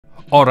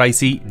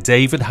Alrighty,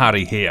 David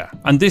Harry here,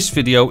 and this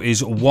video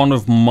is one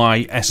of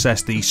my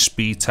SSD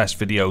speed test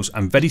videos,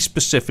 and very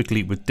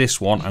specifically with this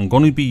one I'm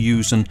going to be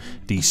using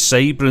the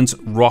Sabrent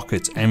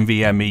Rocket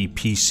NVMe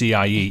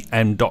PCIe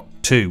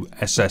M.2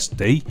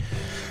 SSD,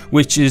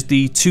 which is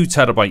the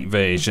 2TB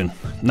version.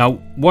 Now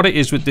what it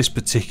is with this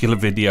particular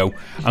video,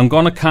 I'm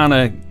going to kind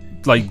of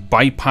like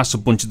bypass a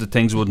bunch of the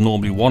things I would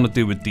normally want to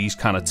do with these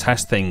kind of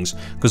test things,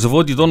 because I've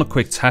already done a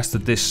quick test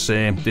of this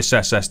this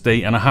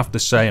SSD, and I have to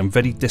say I'm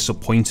very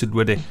disappointed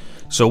with it.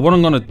 So what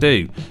I'm going to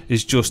do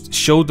is just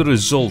show the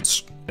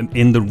results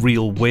in the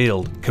real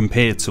world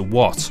compared to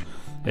what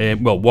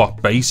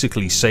what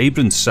basically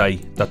Sabrent say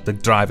that the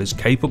drive is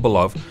capable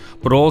of,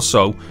 but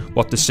also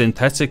what the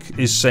synthetic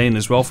is saying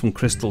as well from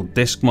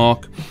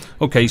CrystalDiskMark.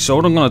 Okay, so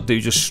what I'm going to do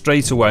just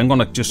straight away, I'm going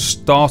to just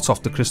start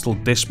off the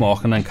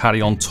CrystalDiskMark and then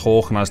carry on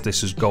talking as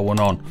this is going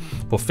on.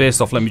 But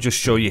first off, let me just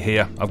show you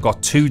here. I've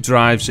got two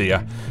drives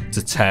here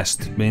to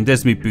test. I mean,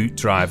 there's my boot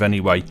drive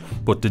anyway,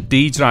 but the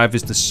D drive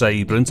is the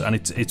Sabrent, and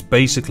it's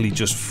basically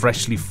just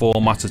freshly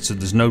formatted, so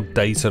there's no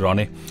data on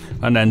it.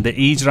 And then the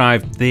E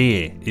drive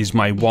there is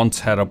my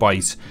 1TB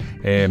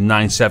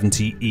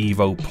 970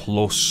 Evo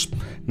Plus.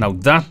 Now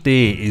that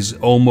there is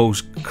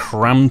almost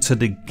crammed to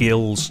the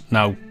gills.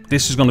 Now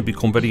this is going to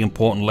become very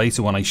important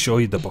later when I show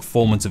you the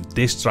performance of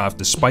this drive,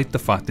 despite the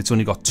fact it's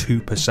only got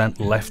 2%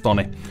 left on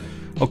it.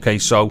 Okay,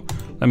 so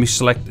let me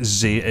select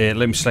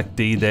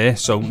D there.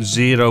 So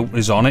 0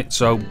 is on it,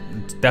 so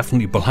it's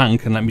definitely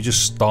blank, and let me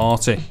just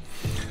start it.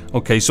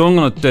 Okay, so what I'm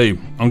going to do,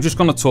 I'm just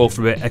going to talk for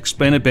a bit,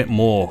 explain a bit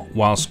more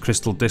whilst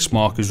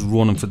CrystalDiskMark is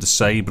running for the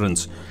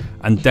Sabrent,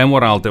 and then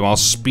what I'll do, I'll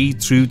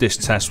speed through this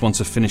test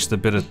once I've finished a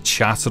bit of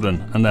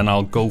chattering, and then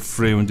I'll go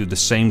through and do the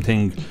same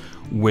thing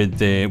with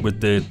the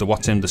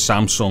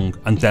Samsung,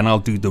 and then I'll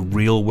do the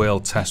real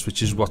world test,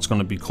 which is what's going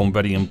to become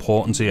very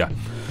important here.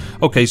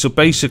 Okay, so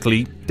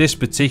basically this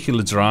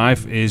particular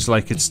drive is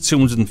like, it's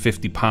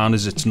 £250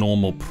 is its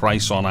normal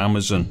price on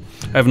Amazon.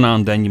 Every now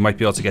and then you might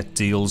be able to get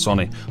deals on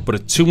it, but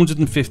at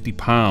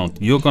 £250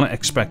 you're going to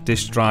expect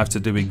this drive to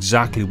do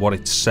exactly what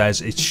it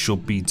says it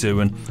should be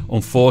doing.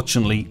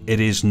 Unfortunately, it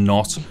is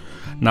not.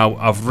 Now,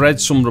 I've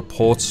read some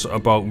reports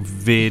about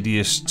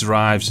various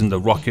drives in the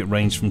Rocket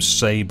range from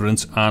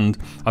Sabrent, and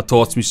I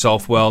thought to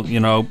myself, well, you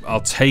know,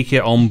 I'll take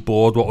it on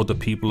board what other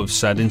people have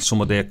said in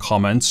some of their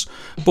comments,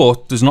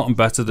 but there's nothing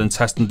better than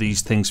testing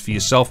these things for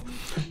yourself.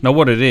 Now,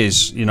 what it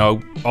is, you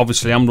know,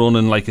 obviously I'm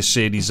running like a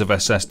series of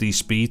SSD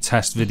speed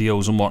test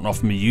videos and whatnot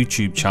for my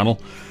YouTube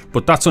channel,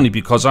 but that's only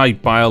because I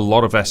buy a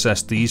lot of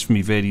SSDs for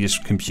my various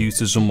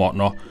computers and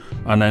whatnot,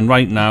 and then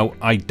right now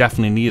I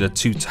definitely need a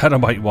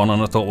 2TB one,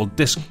 and I thought, well,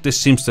 this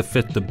seems to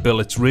fit the bill.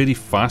 It's really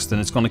fast and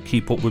it's going to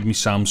keep up with my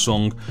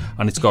Samsung,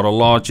 and it's got a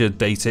larger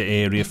data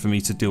area for me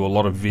to do a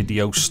lot of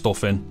video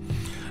stuff in.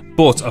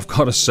 But I've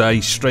got to say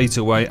straight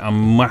away,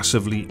 I'm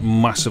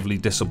massively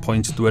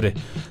disappointed with it.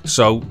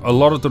 So a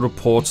lot of the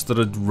reports that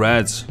I'd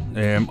read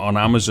on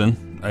Amazon,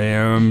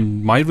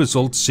 my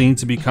results seem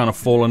to be kind of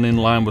falling in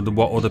line with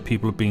what other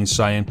people have been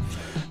saying.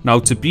 Now,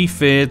 to be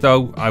fair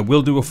though, I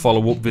will do a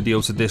follow-up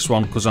video to this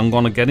one, because I'm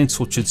going to get in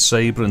touch with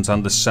Sabrent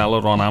and the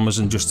seller on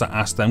Amazon just to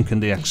ask them, can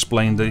they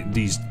explain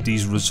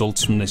these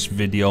results from this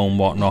video and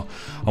whatnot,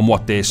 and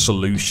what their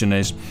solution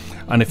is.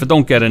 And if I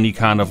don't get any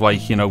kind of,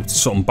 like, you know,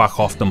 something back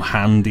off them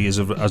handy as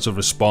a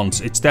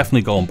response, it's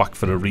definitely going back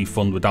for a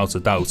refund without a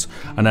doubt.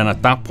 And then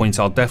at that point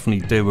I'll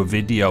definitely do a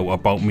video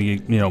about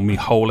me, you know, my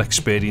whole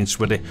experience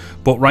with it.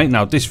 But right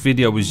now this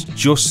video is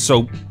just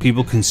so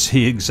people can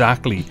see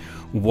exactly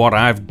what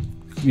I've,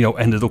 you know,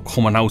 ended up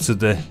coming out of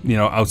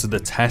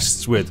the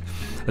tests with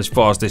as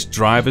far as this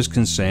drive is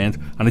concerned.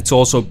 And it's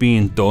also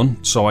being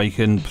done so I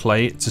can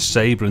play it to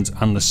Sabrent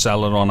and the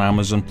seller on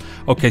Amazon.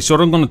 Okay, so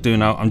what I'm going to do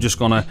now, I'm just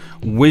going to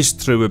whiz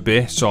through a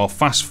bit, so I'll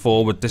fast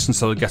forward this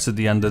until I get to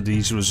the end of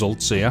these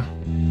results here.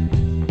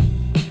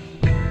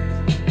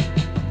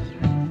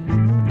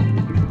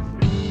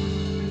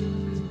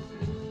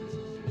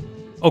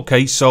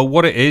 Okay, so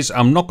what it is,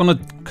 I'm not going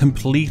to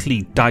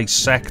completely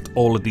dissect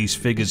all of these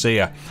figures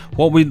here.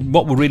 What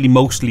we're really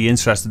mostly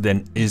interested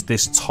in is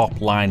this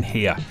top line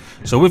here.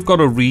 So we've got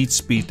a read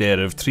speed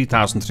there of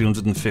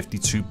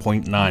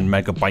 3,352.9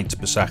 megabytes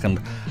per second.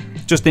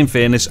 Just in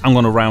fairness, I'm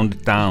going to round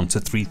it down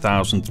to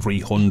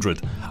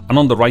 3,300. And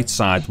on the right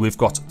side, we've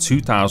got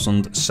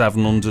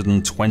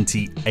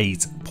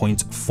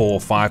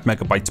 2,728.45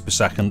 megabytes per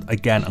second.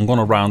 Again, I'm going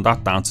to round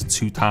that down to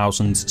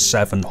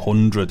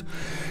 2,700.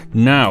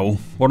 Now,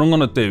 what I'm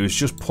going to do is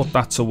just put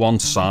that to one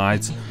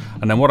side,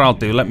 and then what I'll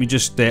do, let me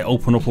just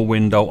open up a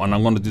window, and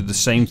I'm going to do the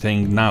same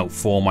thing now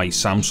for my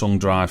Samsung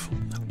drive.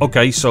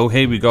 Okay, so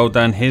here we go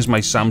then. Here's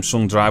my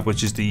Samsung drive,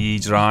 which is the E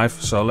drive.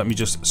 So let me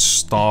just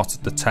start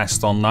the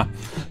test on that.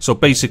 So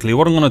basically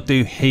what I'm going to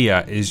do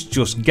here is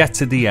just get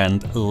to the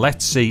end.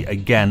 Let's see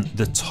again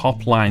the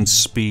top line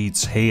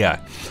speeds here,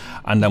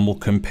 and then we'll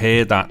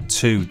compare that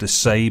to the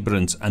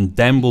Sabrent, and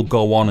then we'll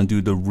go on and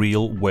do the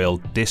real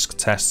world disk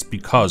tests,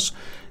 because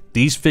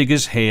these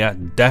figures here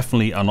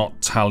definitely are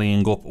not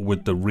tallying up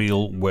with the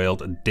real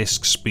world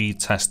disk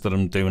speed test that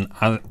I'm doing,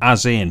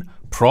 as in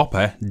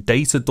proper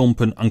data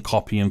dumping and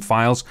copying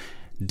files.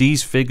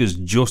 These figures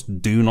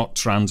just do not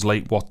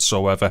translate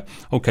whatsoever.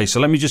 Okay, so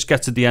let me just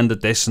get to the end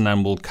of this and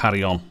then we'll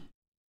carry on.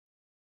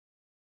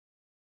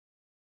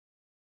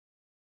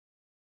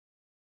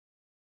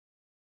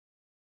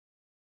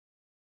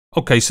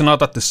 Okay, so now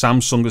that the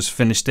Samsung has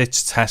finished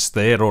its test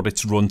there, or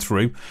its run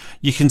through,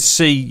 you can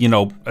see, you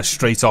know, a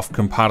straight off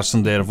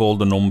comparison there of all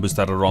the numbers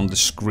that are on the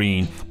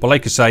screen. But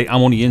like I say,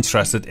 I'm only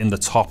interested in the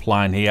top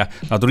line here.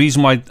 Now the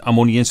reason why I'm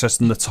only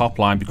interested in the top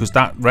line, because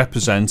that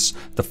represents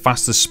the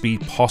fastest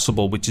speed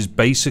possible, which is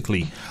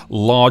basically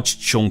large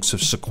chunks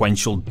of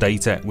sequential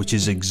data, which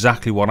is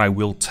exactly what I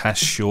will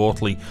test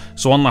shortly.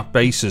 So on that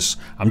basis,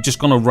 I'm just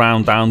going to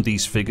round down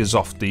these figures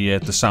off the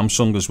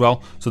Samsung as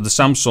well. So the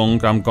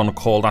Samsung, I'm going to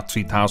call that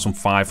 3500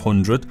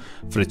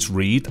 for its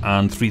read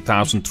and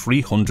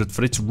 3300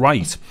 for its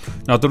write.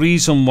 Now the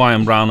reason why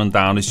I'm rounding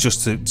down is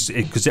just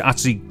because it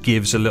actually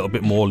gives a little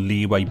bit more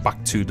leeway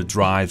back to the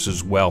drives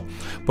as well.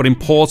 But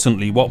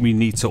importantly, what we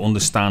need to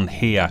understand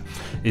here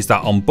is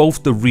that on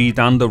both the read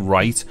and the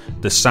write,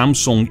 the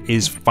Samsung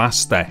is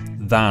faster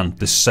than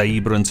the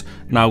Sabrent.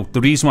 Now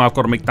the reason why I've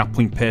got to make that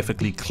point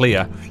perfectly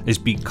clear is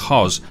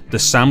because the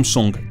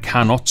Samsung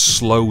cannot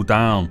slow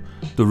down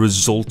the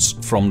results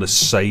from the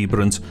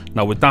Sabrent.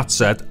 Now with that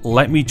said,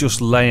 let me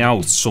just lay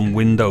out some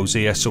windows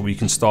here so we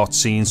can start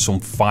seeing some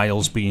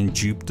files being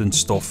duped and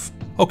stuff.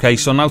 Okay,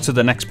 so now to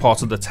the next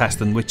part of the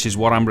testing, which is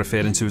what I'm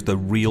referring to as the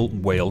real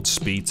world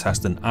speed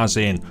testing, as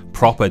in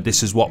proper,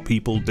 this is what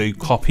people do,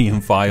 copying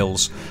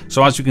files.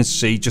 So as you can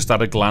see, just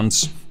at a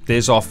glance,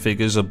 there's our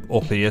figures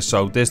up here.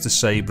 So there's the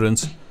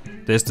Sabrent,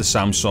 there's the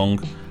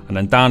Samsung, and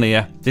then down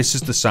here, this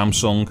is the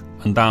Samsung,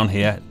 and down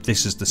here,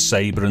 this is the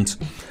Sabrent.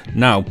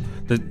 Now,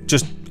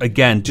 just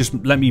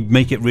let me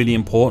make it really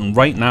important.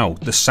 Right now,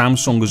 the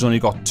Samsung has only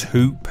got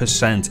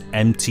 2%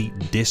 empty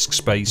disk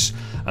space.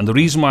 And the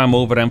reason why I'm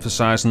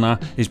overemphasizing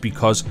that is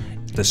because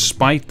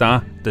despite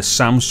that, the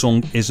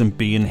Samsung isn't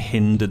being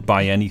hindered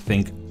by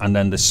anything. And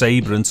then the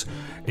Sabrent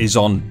is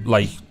on,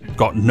 like,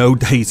 got no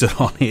data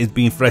on it, it's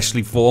been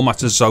freshly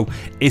formatted, so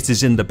it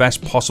is in the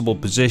best possible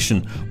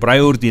position. But I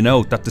already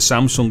know that the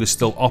Samsung is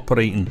still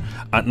operating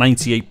at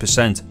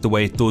 98% the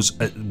way it does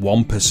at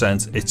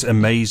 1%. It's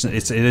amazing.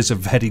 It is a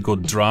very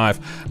good drive.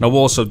 Now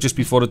also, just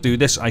before I do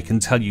this, I can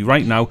tell you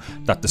right now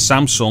that the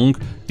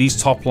Samsung,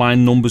 these top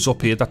line numbers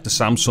up here that the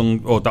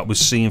Samsung, or that was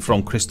seen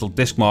from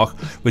CrystalDiskMark,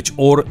 which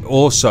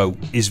also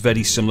is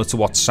very similar to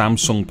what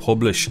Samsung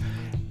publish.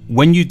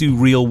 When you do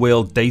real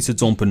world data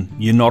dumping,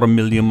 you're not a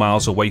million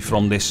miles away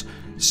from this.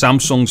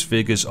 Samsung's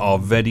figures are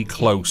very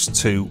close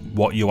to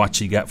what you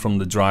actually get from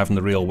the drive in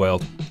the real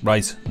world.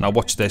 Right, now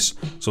watch this.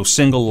 So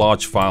single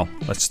large file,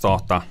 let's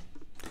start that.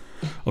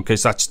 Okay,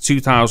 so that's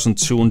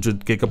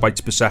 2,200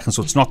 gigabytes per second,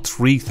 so it's not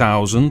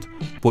 3,000,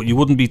 but you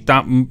wouldn't be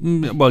that,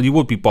 well, you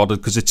would be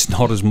bothered because it's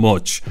not as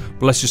much.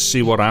 But let's just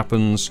see what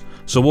happens.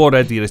 So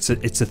already it's a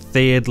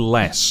third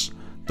less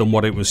than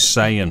what it was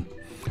saying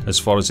as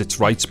far as its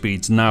write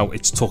speeds. Now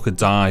it's took a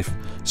dive.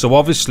 So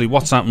obviously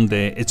what's happened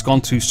there, it's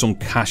gone through some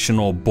caching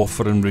or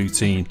buffering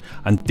routine,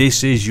 and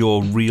this is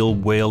your real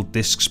world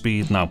disk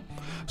speed now.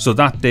 So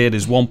that there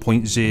is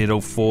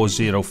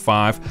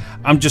 1.0405.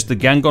 I'm just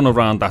again going to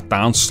round that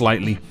down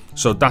slightly.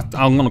 So that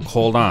I'm going to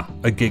call that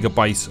a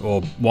gigabyte,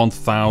 or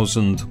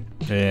 1,000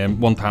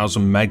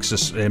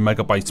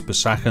 megabytes per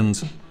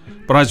second.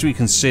 But as we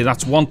can see,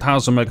 that's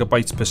 1,000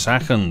 megabytes per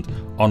second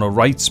on a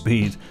write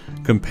speed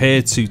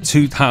compared to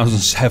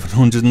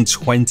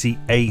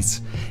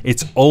 2,728.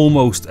 It's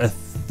almost a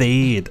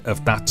third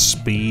of that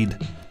speed.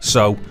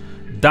 So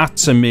that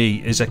to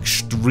me is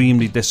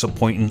extremely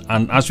disappointing,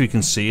 and as we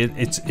can see,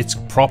 it's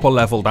proper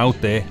leveled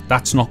out there.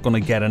 That's not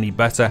going to get any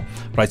better.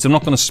 Right, I'm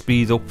not going to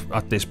speed up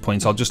at this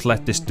point. I'll just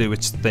let this do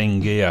its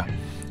thing here.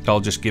 I'll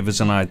just give us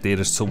an idea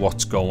as to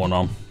what's going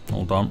on.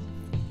 Hold on.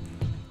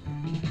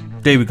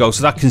 There we go.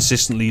 So that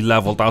consistently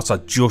leveled out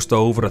at just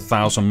over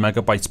 1,000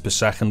 megabytes per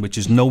second, which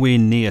is nowhere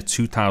near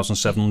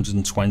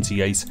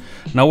 2,728.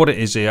 Now what it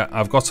is here,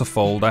 I've got a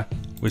folder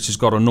which has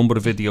got a number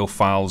of video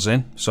files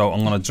in. So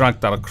I'm going to drag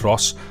that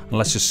across, and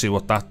let's just see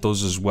what that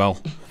does as well.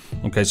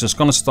 Okay, so it's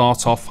going to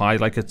start off high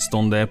like it's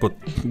done there, but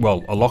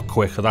well, a lot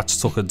quicker.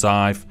 That's took a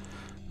dive.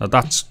 Now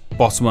that's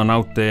bottoming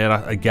out there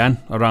again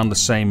around the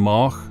same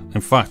mark.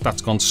 In fact,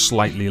 that's gone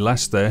slightly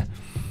less there.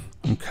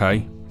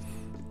 Okay.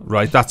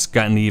 Right, that's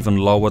getting even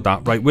lower.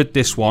 That right, with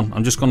this one,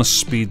 I'm just going to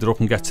speed it up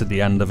and get to the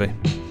end of it.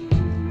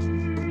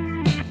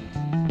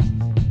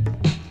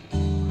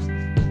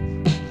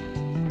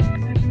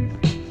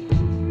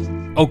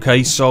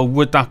 Okay, so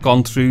with that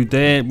gone through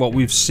there, what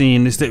we've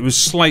seen is that it was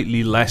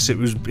slightly less. It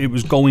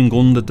was going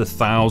under the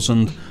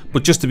 1,000.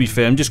 But just to be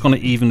fair, I'm just going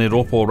to even it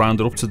up or round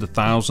it up to the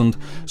 1,000.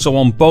 So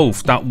on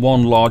both, that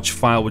one large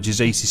file, which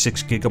is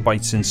 86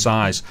 gigabytes in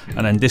size,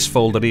 and then this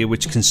folder here,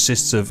 which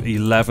consists of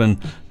 11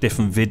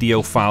 different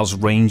video files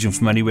ranging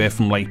from anywhere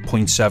from like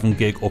 0.7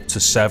 gig up to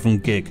 7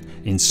 gig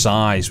in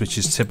size, which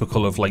is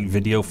typical of like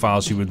video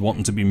files you would want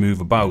them to be move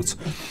about.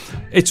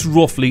 It's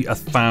roughly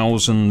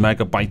 1,000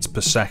 megabytes per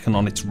second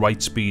on its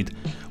write speed,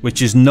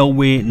 which is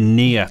nowhere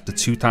near the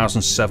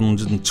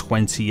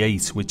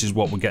 2728, which is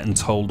what we're getting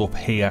told up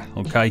here.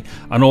 Okay,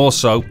 and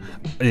also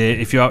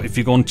if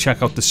you go and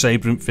check out the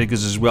Sabrent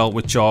figures as well,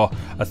 which are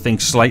I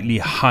think slightly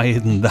higher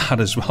than that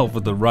as well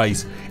for the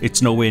right,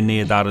 it's nowhere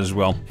near that as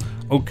well.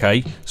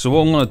 Okay, so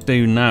what I'm going to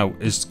do now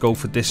is go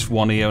for this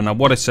one here. Now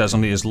what it says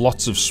on here is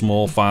lots of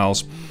small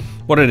files.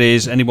 What it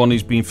is, anyone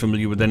who's been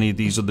familiar with any of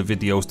these other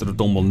videos that I've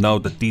done will know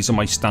that these are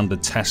my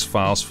standard test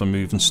files for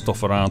moving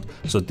stuff around.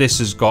 So this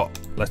has got,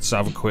 let's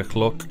have a quick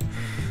look.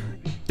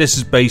 This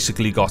has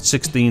basically got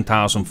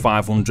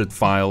 16,500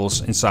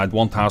 files inside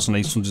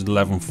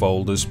 1,811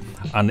 folders,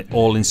 and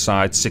all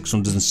inside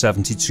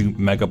 672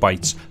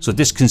 megabytes. So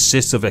this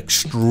consists of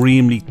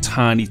extremely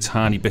tiny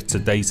bits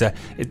of data.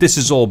 This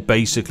is all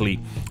basically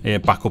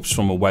backups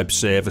from a web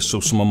server, so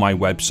some of my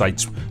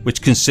websites,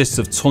 which consists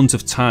of tons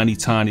of tiny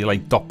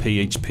like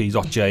 .php,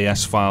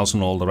 .js files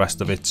and all the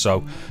rest of it.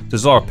 So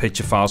there's a lot of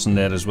picture files in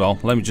there as well.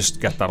 Let me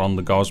just get that on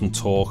the go as I'm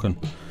talking.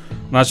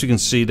 And as you can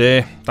see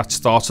there, that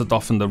started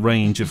off in the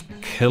range of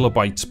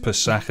kilobytes per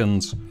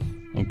second.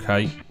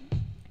 Okay,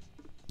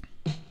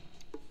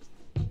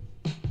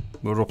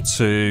 we're up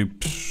to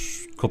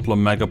a couple of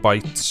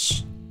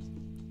megabytes.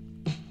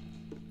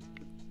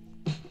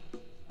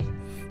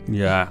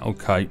 Yeah,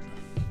 okay.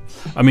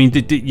 I mean,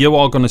 you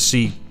are going to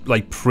see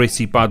like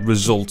pretty bad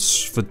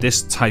results for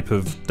this type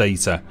of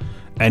data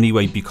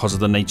anyway, because of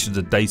the nature of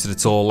the data.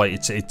 It's all like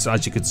it's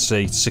as you could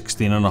see,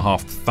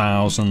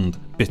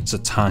 16,500 bits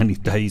of tiny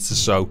data,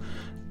 so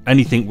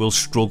anything will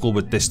struggle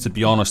with this, to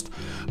be honest.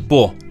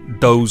 But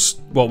those,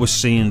 what we're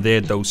seeing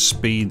there, those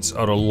speeds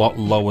are a lot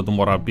lower than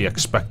what I'd be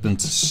expecting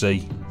to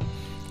see.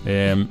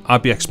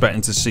 I'd be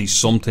expecting to see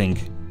something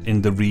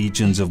in the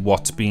regions of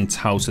what's being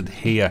touted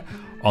here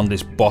on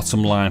this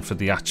bottom line for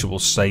the actual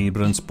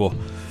Sabrent, but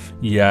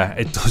yeah,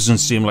 it doesn't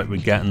seem like we're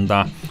getting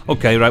that.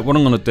 Okay, right, what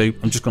I'm going to do,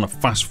 I'm just going to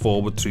fast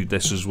forward through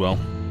this as well.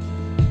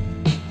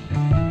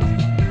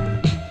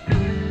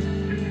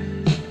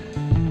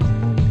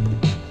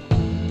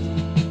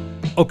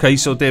 Okay,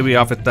 so there we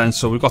have it then.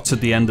 So we got to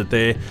the end of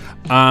there,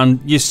 and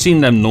you've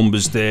seen them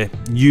numbers there.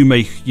 You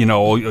may, you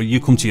know, or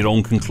you come to your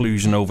own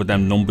conclusion over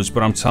them numbers,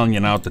 but I'm telling you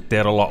now that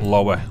they're a lot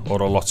lower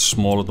or a lot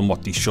smaller than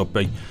what they should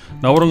be.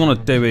 Now what I'm going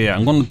to do here,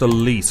 I'm going to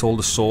delete all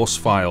the source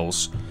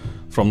files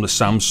from the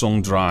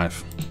Samsung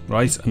drive,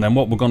 right? And then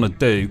what we're going to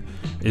do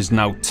is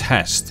now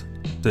test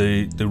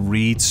the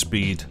read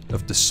speed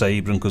of the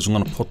Sabrent, because I'm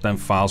going to put them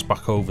files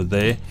back over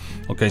there.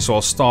 Okay, so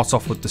I'll start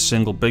off with the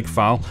single big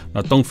file.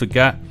 Now don't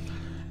forget,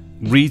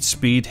 read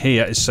speed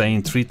here is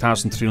saying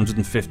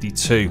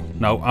 3,352.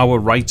 Now our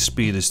write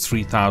speed is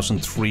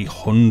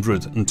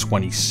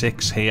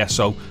 3,326 here,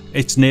 so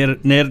it's near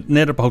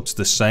about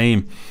the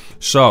same.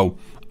 So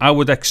I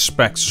would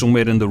expect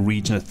somewhere in the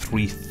region of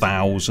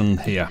 3,000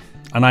 here.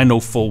 And I know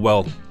full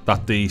well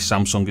that the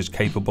Samsung is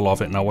capable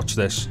of it. Now watch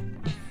this.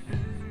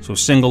 So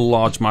single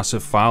large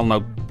massive file. Now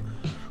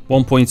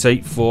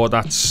 1.84,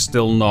 that's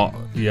still not,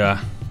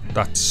 yeah,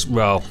 that's,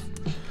 well,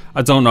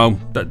 I don't know,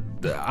 that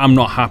I'm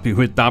not happy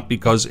with that,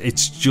 because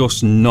it's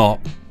just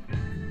not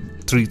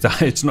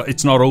 3,000,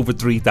 it's not over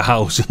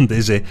 3,000,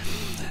 is it?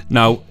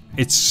 Now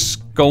it's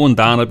going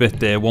down a bit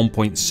there,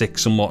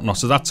 1.6 and whatnot,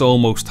 so that's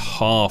almost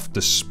half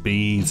the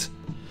speed.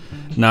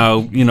 Now,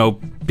 you know,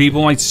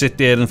 people might sit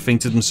there and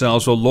think to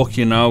themselves, well, look,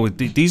 you know,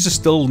 these are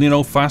still, you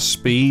know, fast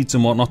speeds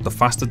and whatnot, they're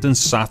faster than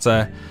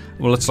SATA.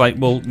 Well, it's like,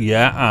 well,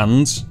 yeah,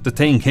 and the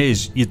thing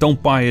is, you don't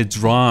buy a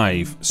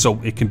drive so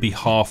it can be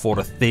half or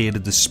a third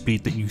of the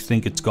speed that you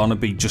think it's gonna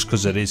be just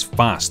because it is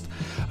fast.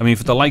 I mean,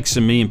 for the likes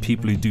of me and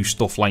people who do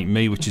stuff like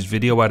me, which is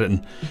video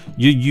editing,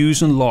 you're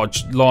using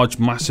large,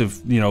 massive,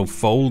 you know,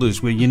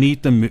 folders where you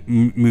need them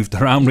moved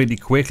around really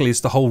quickly. It's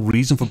the whole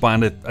reason for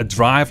buying a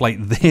drive like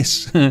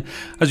this.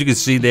 As you can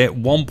see there,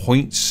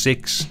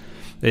 1.6.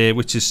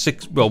 Which is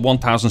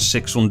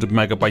 1,600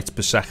 megabytes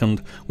per second,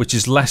 which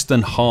is less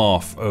than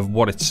half of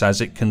what it says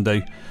it can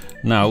do.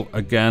 Now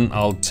again,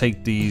 I'll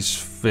take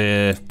these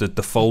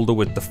the folder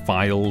with the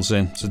files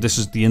in. So this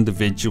is the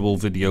individual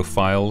video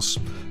files.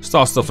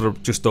 Started off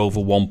at just over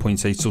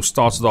 1.8, so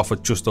started off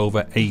at just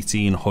over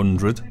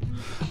 1,800.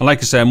 And like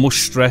I say, I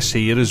must stress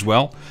here as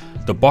well,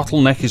 the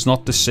bottleneck is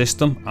not the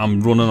system. I'm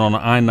running on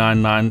an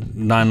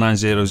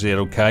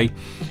i9-9900K.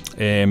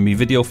 My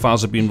video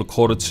files are being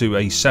recorded to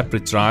a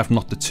separate drive,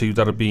 not the two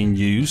that are being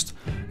used.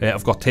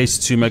 I've got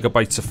 32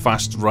 megabytes of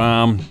fast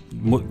RAM,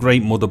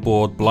 great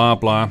motherboard, blah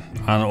blah,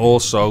 and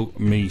also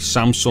my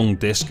Samsung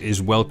disk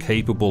is well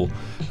capable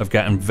of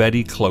getting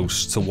very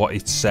close to what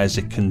it says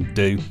it can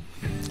do.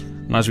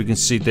 And as we can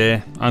see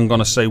there, I'm going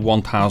to say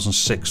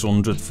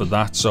 1,600 for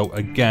that. So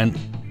again,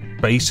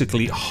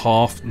 basically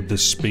half the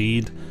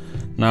speed.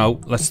 Now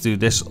let's do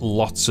this,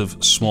 lots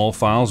of small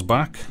files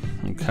back.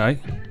 Okay.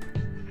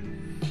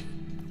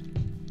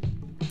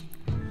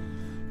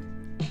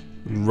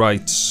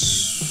 Right,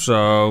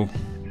 so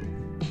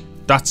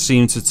that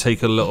seemed to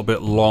take a little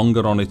bit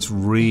longer on its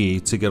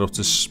read to get up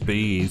to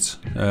speed.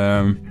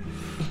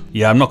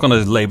 Yeah, I'm not going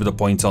to labour the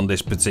point on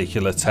this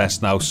particular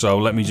test now, so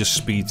let me just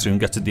speed through and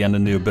get to the end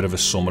and do a bit of a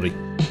summary.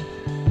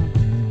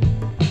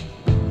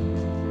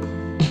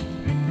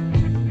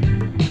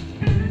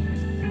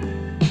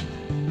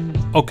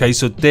 Okay,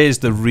 so there's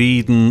the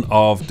reading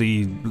of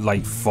the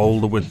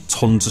folder with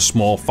tons of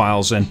small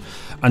files in,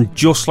 and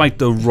just like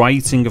the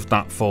writing of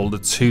that folder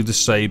to the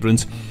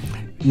Sabrent,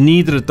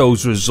 neither of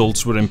those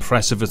results were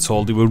impressive at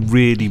all. They were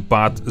really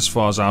bad as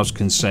far as I was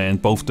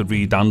concerned, both the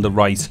read and the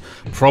write.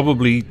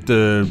 Probably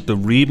the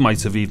read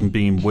might have even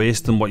been worse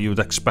than what you would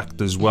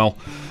expect as well.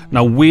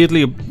 Now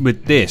weirdly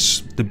with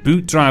this, the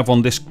boot drive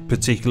on this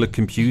particular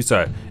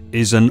computer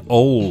is an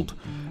old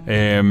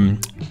SATA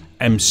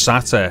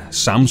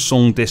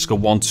Samsung disk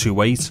of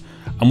 128,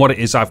 and what it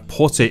is, I've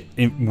put it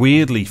in,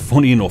 weirdly,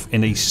 funny enough,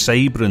 in a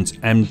Sabrent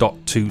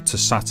M.2 to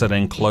SATA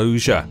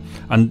enclosure,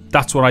 and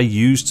that's what I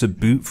use to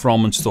boot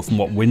from and stuff, and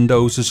what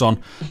Windows is on.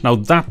 Now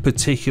that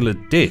particular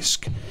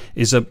disk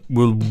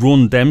will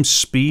run them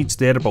speeds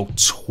there about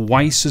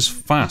twice as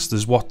fast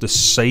as what the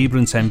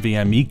Sabrent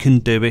NVMe can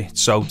do it,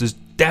 so there's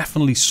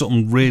definitely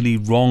something really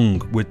wrong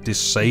with this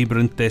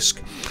Sabrent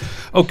disk.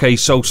 Okay,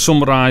 so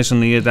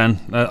summarising here then,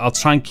 I'll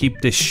try and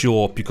keep this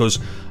short because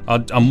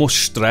I must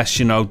stress,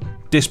 you know,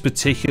 this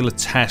particular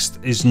test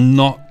is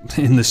not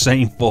in the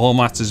same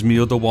format as my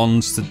other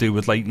ones to do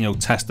with, like, you know,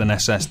 testing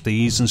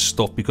SSDs and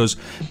stuff, because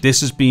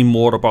this has been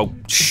more about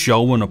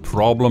showing a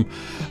problem.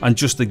 And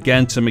just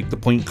again, to make the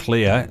point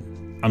clear,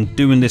 I'm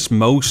doing this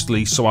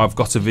mostly so I've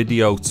got a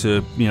video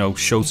to, you know,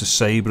 show to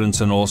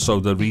Sabrent and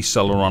also the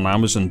reseller on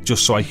Amazon,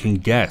 just so I can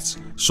get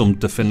some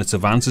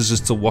definitive answers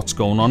as to what's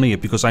going on here,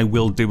 because I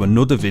will do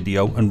another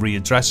video and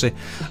readdress it,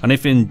 and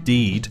if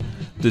indeed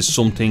there's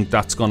something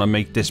that's going to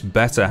make this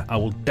better, I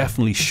will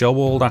definitely show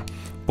all that.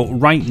 But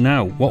right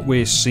now what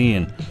we're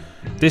seeing,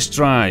 this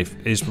drive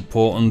is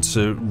reporting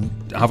to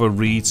have a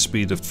read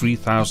speed of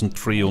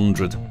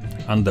 3,300,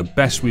 and the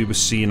best we were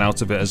seeing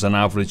out of it as an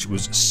average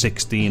was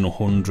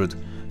 1,600,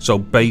 so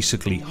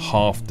basically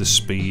half the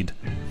speed.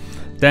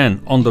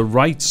 Then on the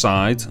write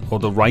side, or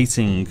the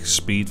writing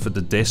speed for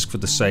the disk for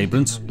the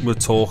Sabrent, we're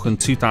talking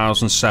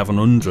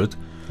 2,700.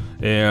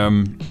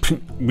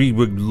 We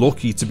were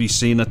lucky to be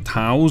seeing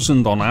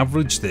 1,000 on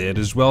average there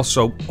as well,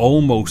 so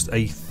almost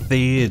a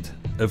third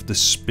of the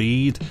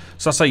speed.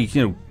 So that's like,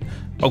 you know,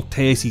 about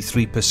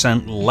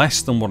 33%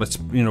 less than what it's,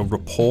 you know,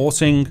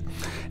 reporting.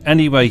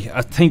 Anyway,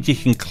 I think you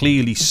can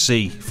clearly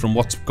see from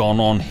what's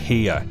gone on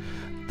here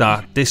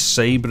that this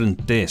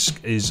Sabrent disk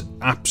is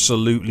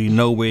absolutely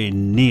nowhere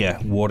near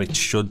what it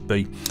should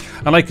be.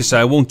 And like I say,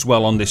 I won't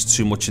dwell on this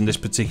too much in this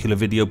particular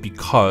video,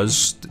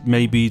 because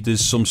maybe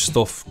there's some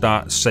stuff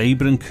that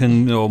Sabrent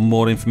can, or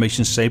more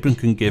information Sabrent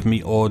can give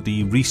me, or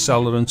the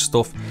reseller and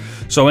stuff.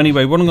 So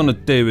anyway, what I'm going to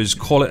do is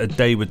call it a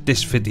day with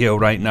this video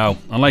right now.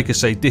 And like I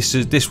say,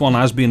 this one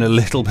has been a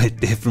little bit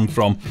different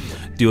from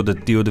the other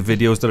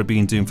videos that I've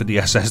been doing for the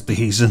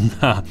SSDs, and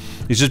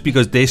it's just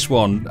because this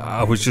one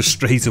I was just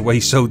straight away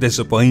so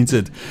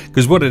disappointed,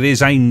 because what it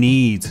is, I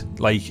need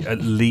like at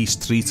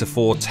least 3 to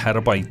 4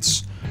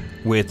 terabytes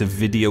worth of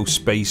video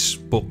space,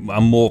 but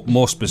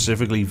more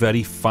specifically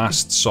very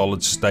fast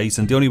solid state,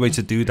 and the only way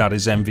to do that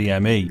is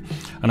NVMe.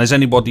 And as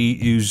anybody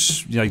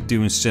who's, you know,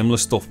 doing similar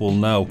stuff will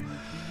know,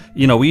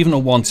 you know, even a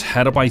 1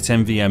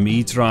 terabyte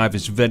NVMe drive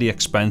is very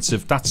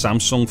expensive. That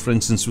Samsung, for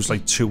instance, was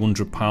like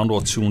 £200 or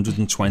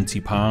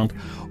 £220.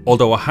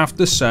 Although I have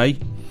to say,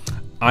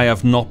 I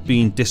have not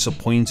been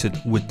disappointed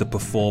with the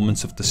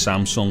performance of the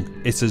Samsung.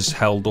 It has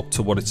held up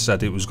to what it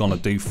said it was going to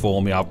do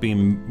for me. I've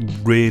been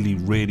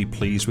really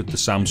pleased with the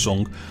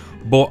Samsung.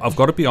 But I've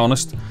got to be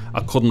honest,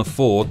 I couldn't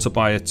afford to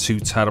buy a 2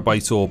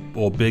 terabyte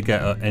or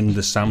bigger in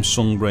the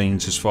Samsung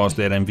range as far as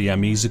their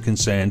NVMe's are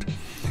concerned.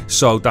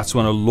 So that's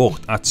when I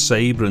looked at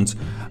Sabrent,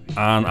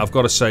 and I've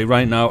got to say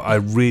right now, I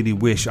really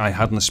wish I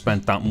hadn't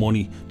spent that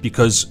money,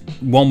 because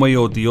one way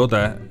or the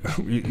other,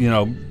 you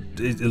know,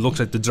 it looks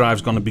like the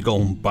drive's going to be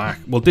going back.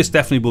 Well, this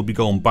definitely will be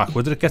going back.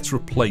 Whether it gets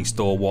replaced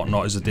or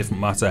whatnot is a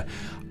different matter,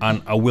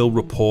 and I will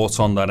report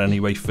on that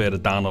anyway further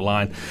down the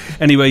line.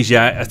 Anyways,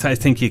 yeah, I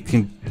think you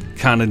can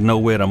kind of know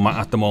where I'm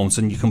at the moment,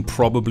 and you can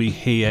probably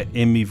hear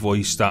in my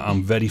voice that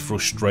I'm very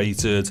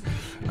frustrated,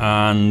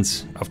 and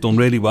I've done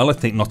really well, I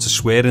think, not to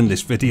swear in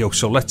this video,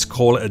 so let's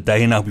call it a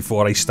day now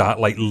before I start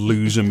like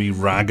losing me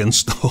rag and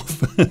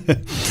stuff.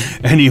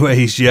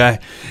 Anyways, yeah,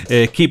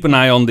 keep an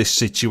eye on this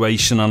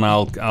situation, and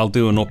I'll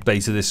do an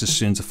update of this as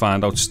soon as I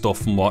find out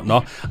stuff and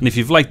whatnot. And if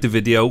you've liked the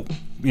video,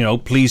 you know,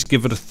 please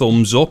give it a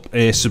thumbs up,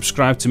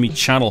 subscribe to my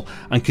channel,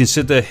 and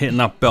consider hitting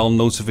that bell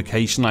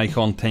notification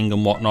icon thing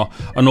and whatnot.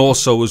 And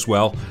also as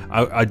well,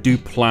 I do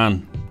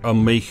plan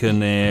on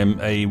making a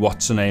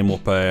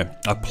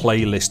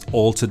playlist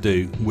all to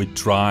do with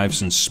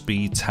drives and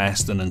speed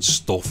testing and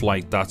stuff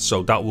like that,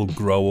 so that will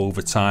grow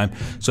over time.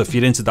 So if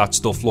you're into that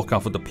stuff, look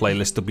out for the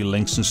playlist. There'll be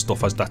links and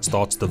stuff as that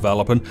starts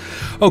developing.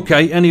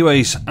 Okay,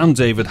 anyways, I'm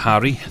David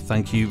Harry.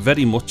 Thank you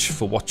very much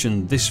for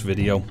watching this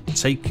video.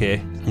 Take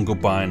care and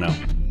goodbye now.